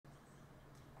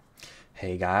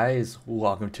Hey guys,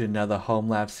 welcome to another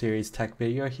Homelab Series tech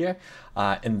video here.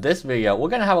 In this video, we're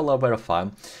going to have a little bit of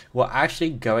fun. We're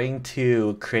actually going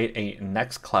to create a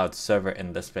Nextcloud server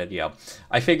in this video.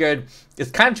 I figured it's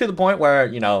kind of to the point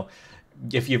where,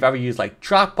 if you've ever used like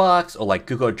Dropbox or like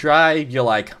Google Drive, you're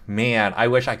like, man, I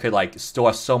wish I could like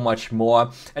store so much more.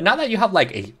 And now that you have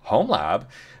like a Homelab,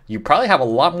 you probably have a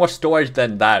lot more storage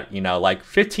than that, like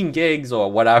 15 gigs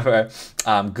or whatever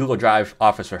Google Drive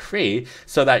offers for free,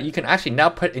 so that you can actually now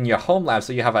put in your Homelab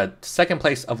so you have a second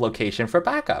place of location for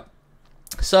backup.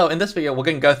 So in this video, we're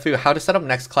going to go through how to set up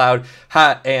Nextcloud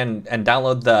and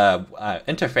download the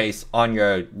interface on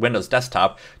your Windows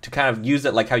desktop to kind of use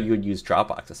it like how you would use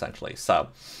Dropbox, essentially. So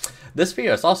this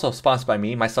video is also sponsored by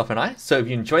me, myself, and I. So if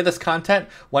you enjoy this content,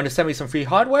 want to send me some free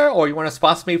hardware, or you want to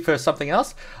sponsor me for something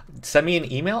else, send me an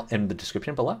email in the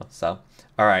description below. So,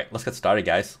 all right, let's get started,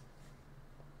 guys.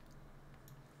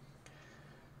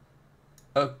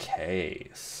 Okay,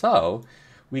 so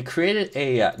we created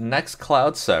a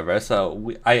Nextcloud server.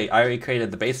 So I already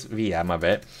created the base VM of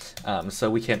it. So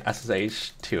we can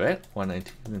SSH to it,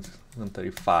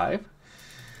 192.135.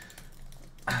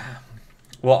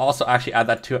 We'll also actually add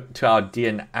that to our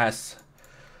DNS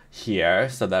here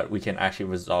so that we can actually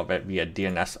resolve it via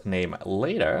DNS name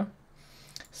later.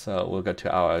 So we'll go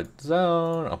to our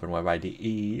zone, open web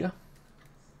IDE.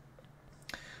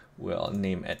 We'll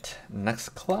name it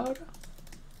Nextcloud.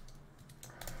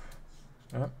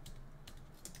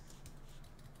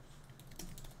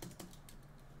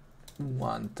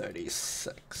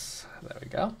 136. There we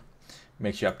go.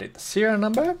 Make sure you update the serial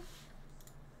number.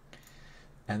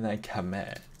 And then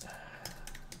commit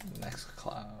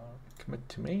Nextcloud, commit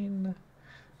to main.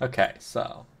 Okay,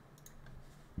 so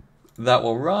that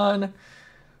will run.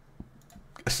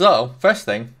 So first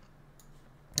thing,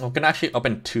 we can actually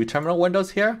open two terminal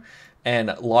windows here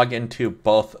and log into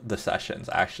both the sessions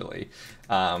actually,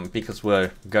 because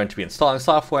we're going to be installing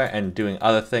software and doing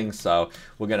other things. So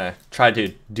we're gonna try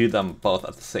to do them both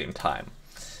at the same time.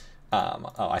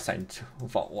 Oh, I signed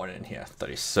Vault Warden in here,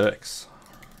 36.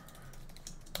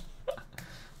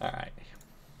 All right.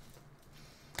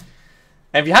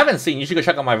 And if you haven't seen, you should go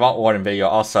check out my Vault Warden video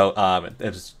also. It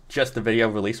was just the video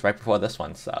released right before this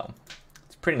one, so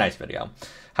it's a pretty nice video.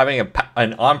 Having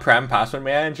an on-prem password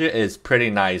manager is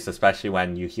pretty nice, especially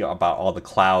when you hear about all the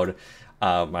cloud,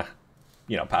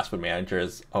 password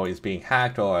managers always being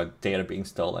hacked or data being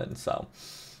stolen. So,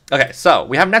 okay, so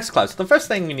we have Nextcloud. So the first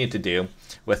thing we need to do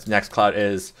with Nextcloud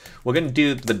is we're going to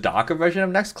do the Docker version of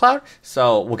Nextcloud.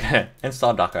 So we're going to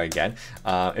install Docker again.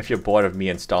 If you're bored of me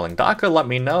installing Docker, let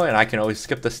me know, and I can always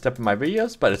skip this step in my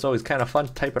videos, but it's always kind of fun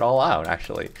to type it all out,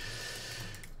 actually.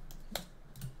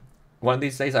 One of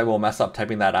these days I will mess up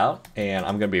typing that out, and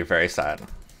I'm going to be very sad.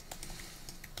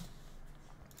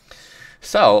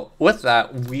 So with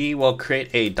that, we will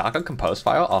create a Docker Compose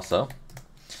file also.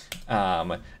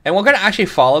 And we're going to actually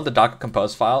follow the Docker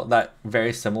Compose file that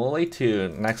very similarly to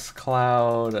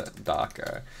Nextcloud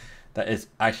Docker that is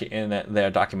actually in their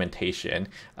documentation.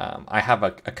 I have a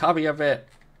copy of it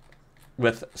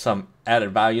with some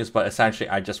added values, but essentially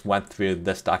I just went through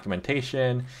this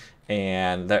documentation,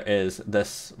 and there is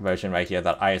this version right here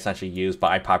that I essentially use,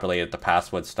 but I populated the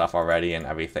password stuff already and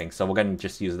everything. So we're going to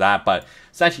just use that, but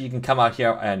essentially you can come out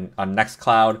here and on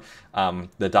Nextcloud,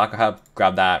 the Docker Hub,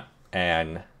 grab that,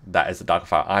 and that is the Docker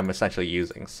file I'm essentially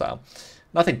using. So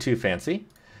nothing too fancy.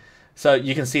 So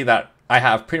you can see that I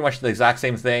have pretty much the exact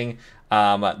same thing.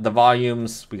 The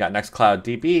volumes, we got Nextcloud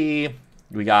DB,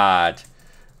 we're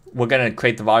going to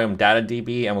create the volume data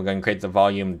DB, and we're going to create the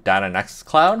volume data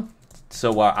Nextcloud. So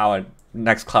where our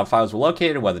Nextcloud files were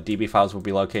located, where the DB files will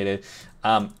be located.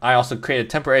 I also created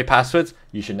temporary passwords.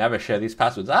 You should never share these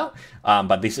passwords out,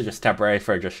 but these are just temporary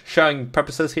for just showing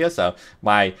purposes here. So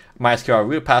my MySQL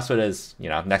root password is,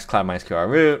 Nextcloud MySQL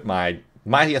root. My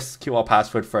MySQL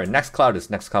password for Nextcloud is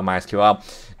Nextcloud MySQL.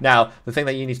 Now, the thing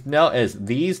that you need to know is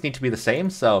these need to be the same.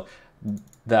 So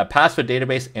the password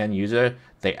database and user,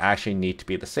 they actually need to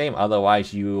be the same.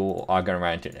 Otherwise, you are going to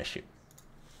run into an issue.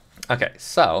 Okay,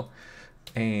 so,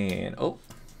 and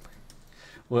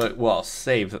we'll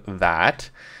save that.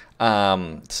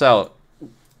 So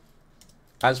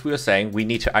as we were saying, we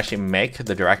need to actually make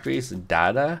the directories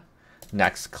data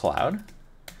Nextcloud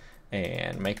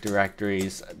and make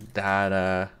directories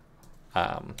data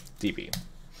DB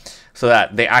so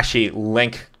that they actually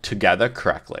link together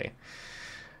correctly.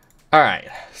 All right,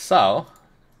 so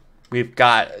we've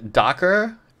got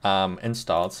Docker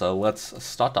installed. So let's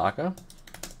start Docker.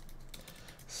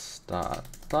 Start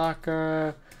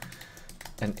Docker.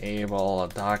 Enable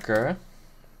Docker.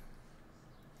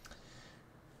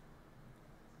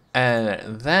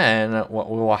 And then what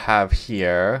we will have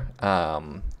here,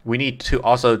 we need to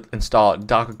also install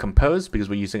Docker Compose because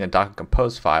we're using a Docker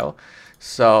Compose file.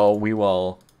 So we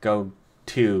will go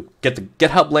to get the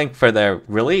GitHub link for the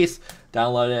release,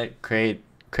 download it, create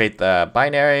the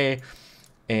binary,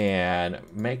 and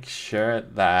make sure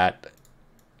that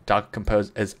Docker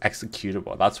Compose is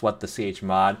executable. That's what the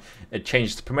chmod, it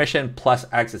changes the permission plus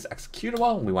X is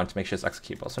executable. We want to make sure it's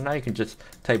executable. So now you can just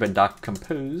type in Docker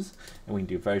Compose and we can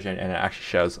do version and it actually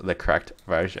shows the correct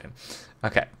version.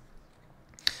 Okay.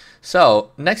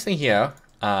 So next thing here,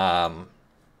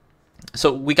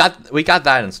 so we got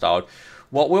that installed.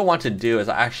 What we'll want to do is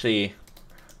actually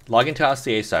log into our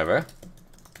CA server.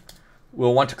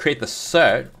 We'll want to create the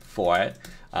cert for it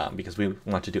because we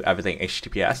want to do everything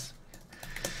HTTPS.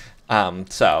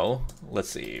 So let's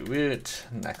see, root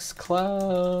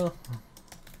Nextcloud.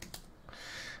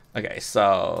 Okay,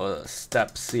 so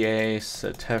step CA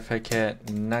certificate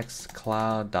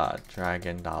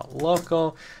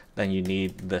nextcloud.dragon.local. Then you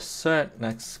need the cert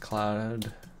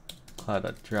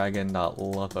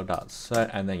nextcloud.dragon.local.cert,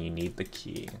 and then you need the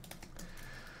key.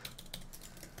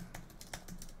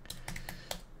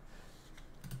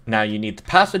 Now you need the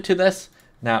password to this.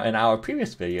 Now in our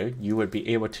previous video, you would be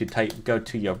able to go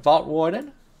to your Vault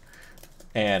Warden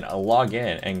and log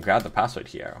in and grab the password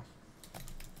here.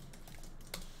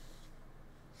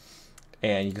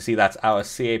 And you can see that's our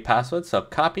CA password. So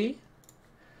copy,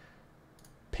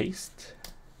 paste,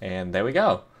 and there we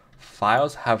go.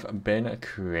 Files have been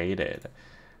created.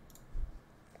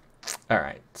 All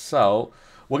right, so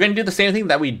we're going to do the same thing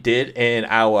that we did in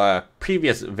our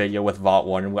previous video with Vault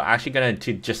Warden. We're actually going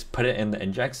to just put it in the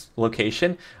Nginx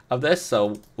location of this.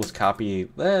 So let's copy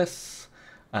this,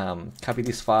 copy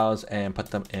these files and put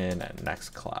them in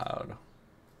Nextcloud.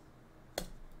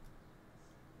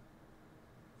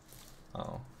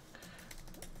 Oh.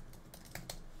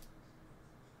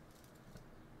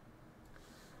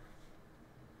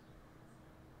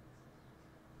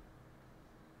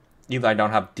 Either I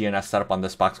don't have DNS set up on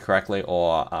this box correctly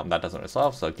or that doesn't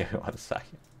resolve, so give me 1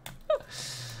 second.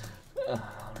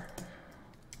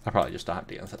 I probably just don't have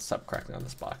DNS set up correctly on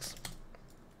this box,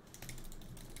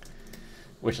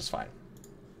 which is fine.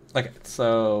 Okay,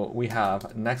 so we have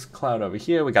Nextcloud over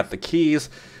here. We got the keys.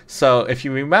 So if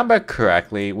you remember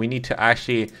correctly, we need to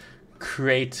actually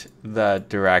create the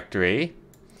directory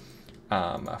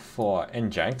for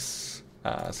Nginx.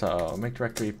 So make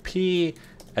directory P,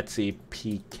 etc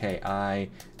pki,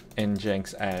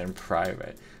 Nginx, and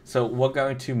private. So we're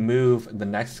going to move the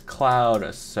Nextcloud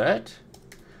cert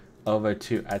over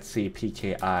to etc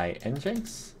pki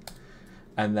Nginx,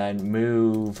 and then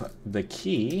move the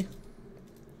key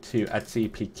to etc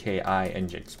pki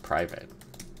Nginx private.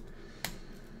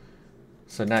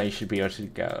 So now you should be able to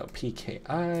go pki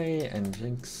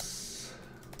Nginx.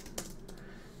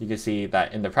 You can see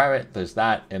that in the private, there's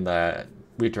that. In the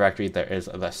root directory, there is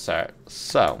the cert.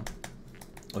 So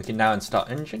we can now install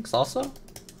Nginx also.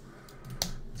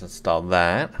 Let's install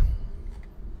that.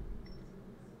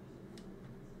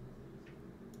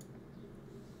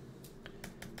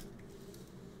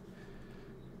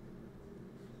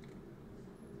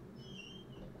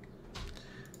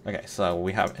 Okay, so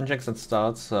we have Nginx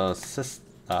installed. So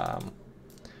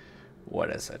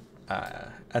what is it?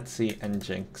 Etc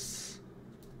Nginx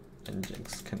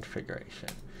configuration.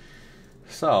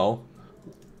 So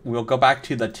we'll go back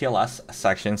to the TLS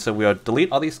section. So we'll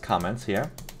delete all these comments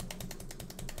here.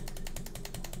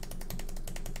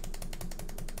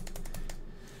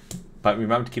 But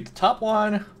remember to keep the top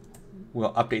one.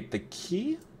 We'll update the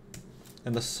key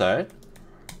and the cert.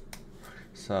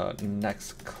 So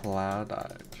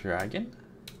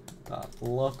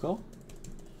nextcloud.dragon.local.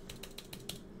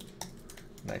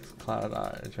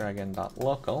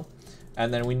 Nextcloud.dragon.local.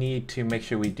 And then we need to make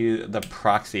sure we do the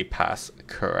proxy pass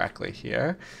correctly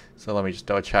here. So let me just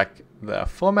double check the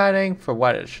formatting for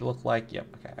what it should look like. Yep,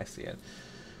 okay, I see it.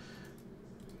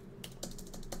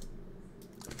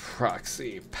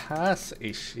 Proxy pass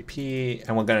HTTP,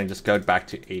 and we're gonna just go back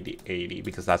to 8080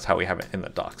 because that's how we have it in the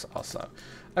docs also.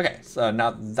 Okay, so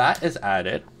now that is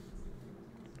added.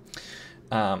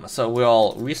 So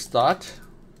we'll restart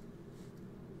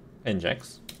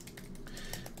Nginx.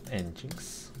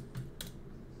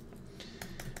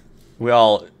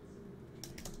 We'll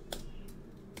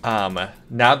now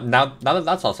that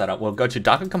that's all set up, we'll go to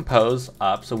Docker Compose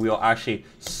up. So we'll actually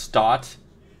start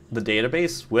the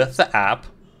database with the app.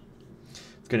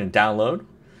 It's going to download.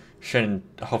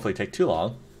 Shouldn't hopefully take too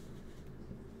long.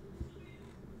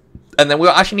 And then we'll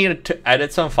actually need to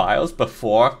edit some files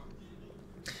before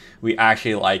we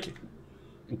actually like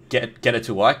get it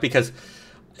to work, because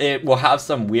it will have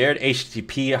some weird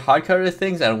HTTP hard-coded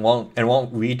things and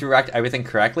won't redirect everything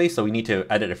correctly. So we need to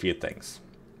edit a few things.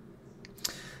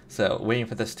 So waiting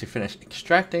for this to finish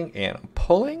extracting and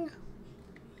pulling.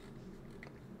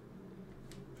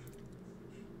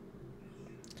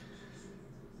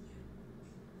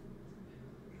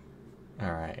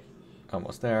 All right,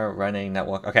 almost there, running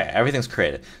network. Okay, everything's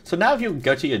created. So now if you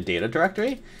go to your data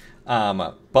directory,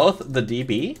 both the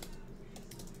DB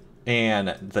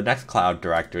and the Nextcloud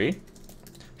directory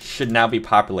should now be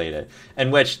populated,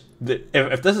 in which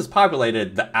if this is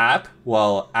populated, the app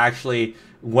will actually,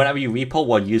 whenever you repull,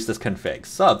 will use this config.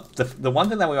 So the one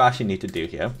thing that we actually need to do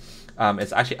here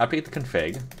is actually update the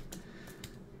config.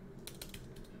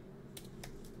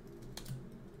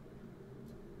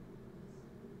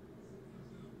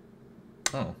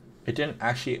 Oh, it didn't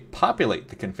actually populate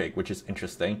the config, which is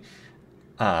interesting.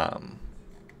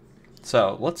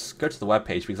 So let's go to the web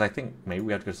page, because I think maybe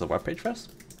we have to go to the web page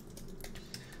first.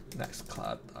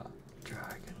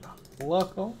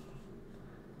 Nextcloud.dragon.local.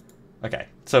 Okay,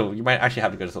 so you might actually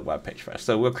have to go to the web page first.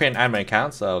 So we'll create an admin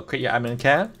account. So create your admin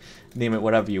account, name it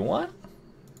whatever you want,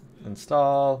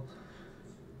 install.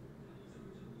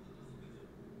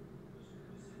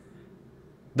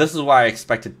 This is why I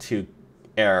expected to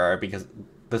error, because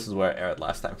this is where it errored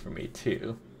last time for me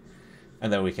too.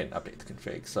 And then we can update the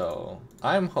config. So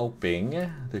I'm hoping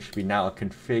there should be now a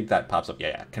config that pops up.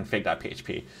 Yeah,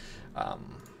 config.php.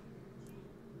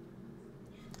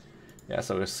 Yeah,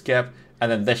 so we'll skip.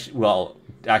 And then this will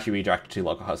actually redirect to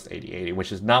localhost 8080,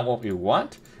 which is not what we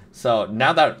want. So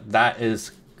now that that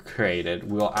is created,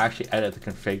 we'll actually edit the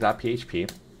config.php.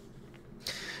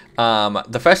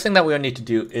 The first thing that we'll need to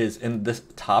do is in this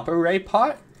top array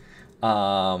part.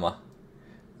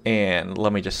 And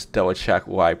let me just double check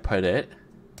where I put it.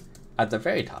 At the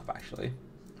very top, actually.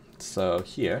 So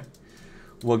here,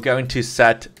 we're going to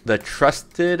set the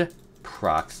trusted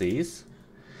proxies.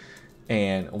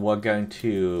 And we're going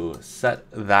to set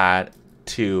that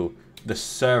to the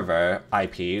server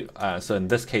IP. So in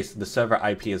this case, the server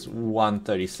IP is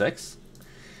 136.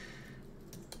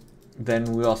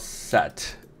 Then we'll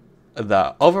set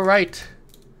the overwrite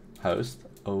host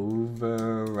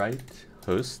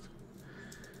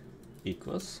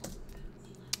equals,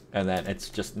 and then it's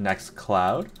just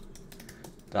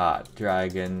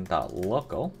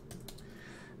nextcloud.dragon.local,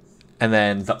 and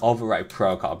then the overwrite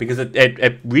protocol, because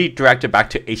it redirected back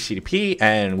to HTTP,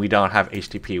 and we don't have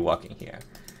HTTP working here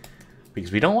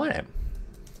because we don't want it.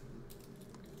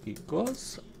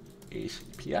 Equals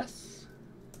HTTPS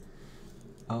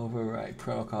overwrite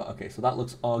protocol. Okay, so that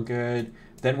looks all good.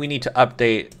 Then we need to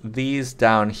update these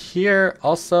down here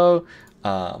also.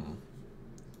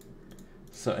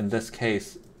 So in this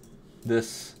case,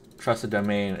 this trusted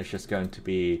domain is just going to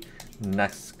be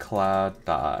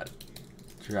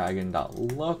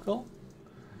nextcloud.dragon.local.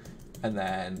 And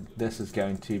then this is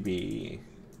going to be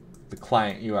the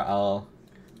client URL,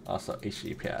 also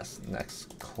HTTPS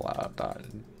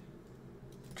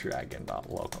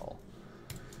nextcloud.dragon.local.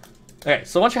 Okay,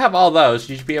 so once you have all those,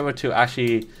 you should be able to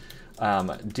actually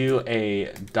do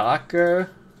a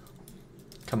Docker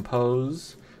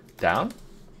compose down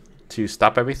to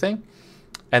stop everything,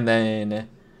 and then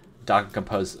Docker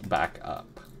compose back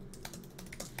up.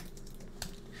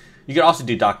 You can also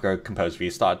do Docker compose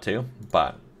restart too,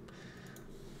 but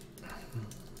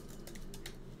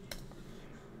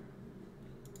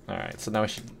all right, so now we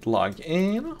should log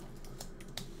in.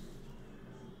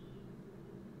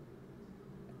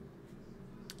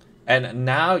 And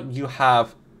now you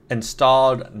have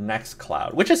installed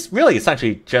Nextcloud, which is really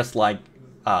essentially just like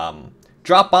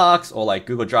Dropbox or like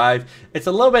Google Drive. It's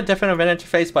a little bit different of an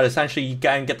interface, but essentially you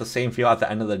can get the same feel at the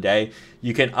end of the day.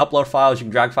 You can upload files, you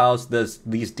can drag files. There's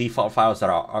these default files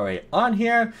that are already on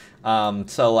here.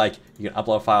 So like you can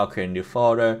upload a file, create a new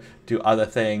folder, do other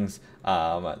things.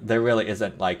 There really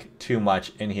isn't like too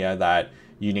much in here that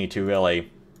you need to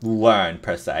really learn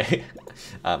per se.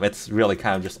 It's really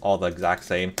kind of just all the exact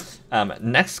same.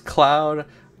 Nextcloud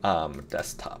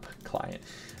desktop client.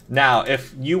 Now,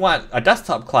 if you want a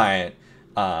desktop client,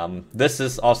 this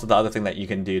is also the other thing that you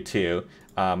can do too,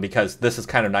 because this is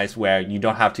kind of nice where you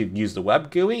don't have to use the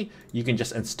web GUI. You can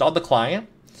just install the client,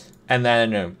 and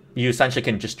then you essentially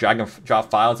can just drag and drop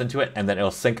files into it, and then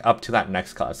it'll sync up to that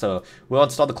Nextcloud. So we'll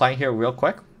install the client here real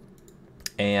quick,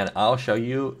 and I'll show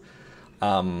you,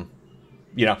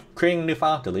 you know, creating a new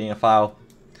file, deleting a file,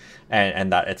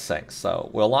 and that it syncs. So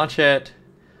we'll launch it.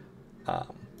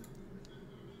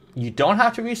 You don't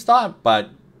have to restart, but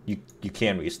you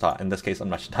can restart. In this case, I'm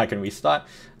not going to restart,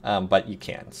 but you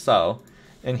can. So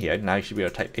in here, now you should be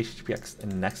able to type HTTPS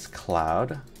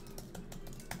Nextcloud.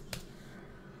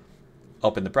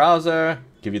 Open the browser,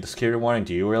 give you the security warning.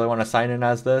 Do you really want to sign in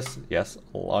as this? Yes.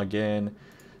 Login.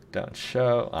 Don't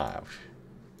show.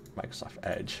 Microsoft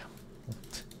Edge.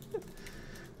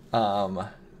 Well,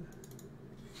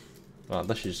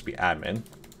 this should just be admin.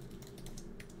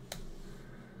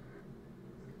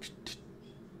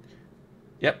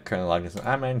 Yep, currently logged as an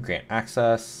admin. Grant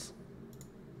access.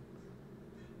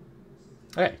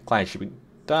 Okay, client should be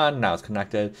done. Now it's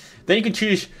connected. Then you can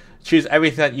choose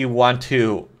everything that you want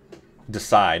to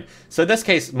decide. So in this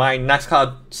case, my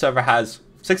Nextcloud server has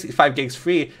 65 gigs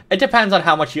free. It depends on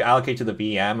how much you allocate to the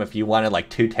VM. If you wanted like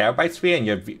 2 terabytes free and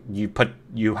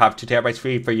you have 2 terabytes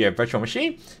free for your virtual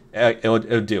machine, it'll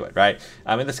do it, right?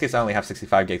 In this case, I only have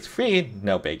 65 gigs free.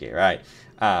 No biggie, right?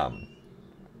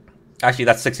 Actually,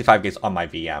 that's 65 gigs on my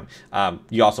VM.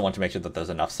 You also want to make sure that there's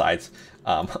enough sites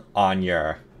on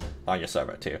your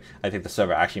server too. I think the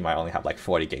server actually might only have like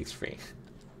 40 gigs free.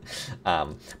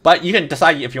 But you can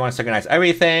decide if you want to synchronize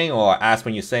everything or ask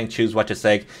when you sync, choose what to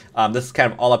sync. This is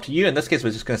kind of all up to you. In this case,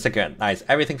 we're just going to synchronize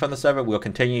everything from the server. We'll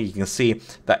continue. You can see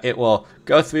that it will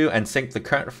go through and sync the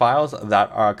current files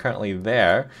that are currently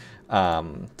there.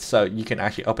 So you can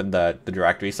actually open the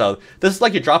directory. So this is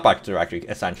like your Dropbox directory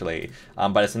essentially,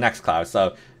 but it's Nextcloud.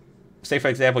 So say for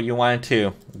example, you wanted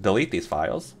to delete these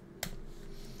files.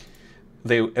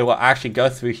 It will actually go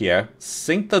through here,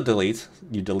 sync the deletes,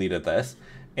 you deleted this,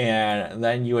 and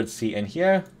then you would see in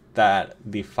here that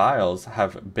the files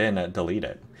have been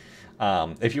deleted.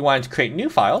 If you wanted to create new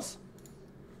files,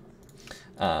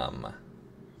 oh,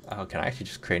 can I actually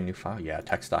just create a new file? Yeah,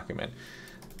 text document.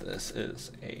 This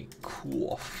is a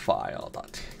cool file.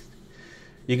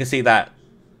 You can see that.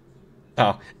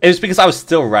 Oh, it was because I was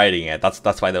still writing it.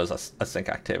 That's why there was a sync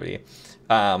activity.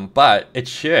 But it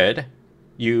should.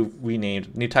 We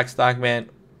named new text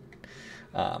document.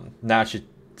 Now it should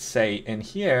say in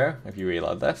here, if you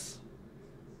reload this,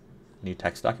 new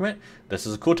text document, this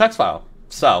is a cool text file.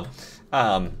 So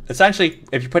essentially,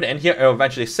 if you put it in here, it will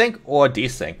eventually sync or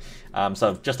desync.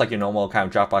 So just like your normal kind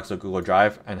of Dropbox or Google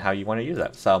Drive and how you want to use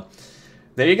it. So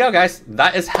there you go, guys.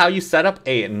 That is how you set up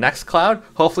a Nextcloud.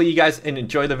 Hopefully you guys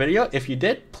enjoyed the video. If you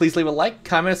did, please leave a like,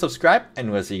 comment, and subscribe,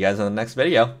 and we'll see you guys in the next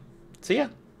video. See ya.